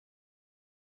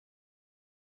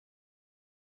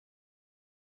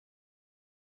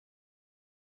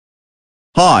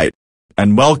Hi,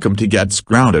 and welcome to Gets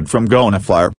Grounded from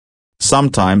Goanifire.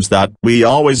 Sometimes that we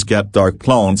always get our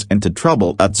clones into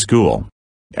trouble at school.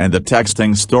 And the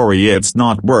texting story, it's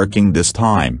not working this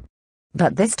time.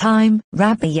 But this time,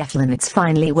 Rabbi Yeflin, it's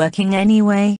finally working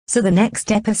anyway. So the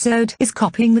next episode is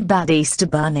copying the bad Easter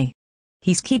Bunny.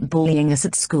 He's keep bullying us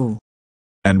at school.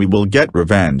 And we will get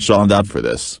revenge on that for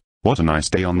this. What a nice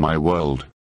day on my world.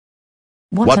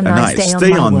 What a nice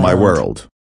day on my world.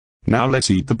 Now let's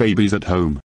eat the babies at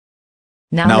home.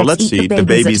 Now let's eat the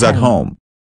babies at home.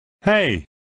 Hey!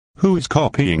 Who is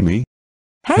copying me?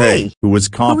 Hey, who is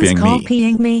copying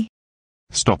me?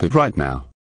 Stop it right now.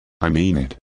 I mean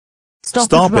it.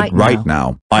 Stop it right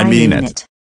now. I mean it.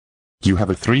 You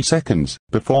have 3 seconds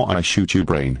before I shoot you,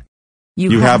 brain.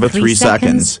 You have 3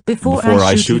 seconds before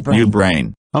I shoot you,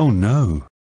 brain. Oh no.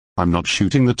 I'm not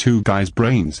shooting the 2 guys'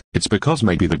 brains. It's because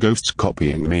maybe the ghost's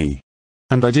copying me.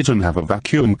 And I didn't have a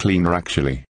vacuum cleaner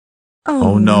actually.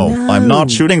 Oh no, I'm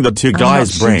not shooting the 2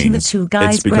 guys' brains.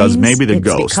 It's because maybe the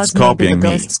ghost's copying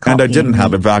me. And I didn't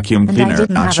have a vacuum cleaner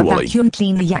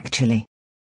actually.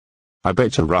 I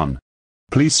better run.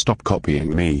 Please stop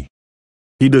copying me.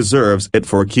 He deserves it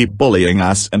for keep bullying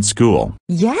us in school.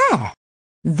 Yeah.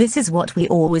 This is what we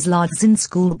always lads in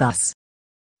school bus.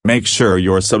 Make sure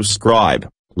you're subscribe,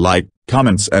 like,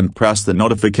 comments and press the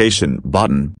notification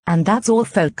button. And that's all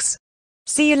folks.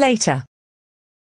 See you later.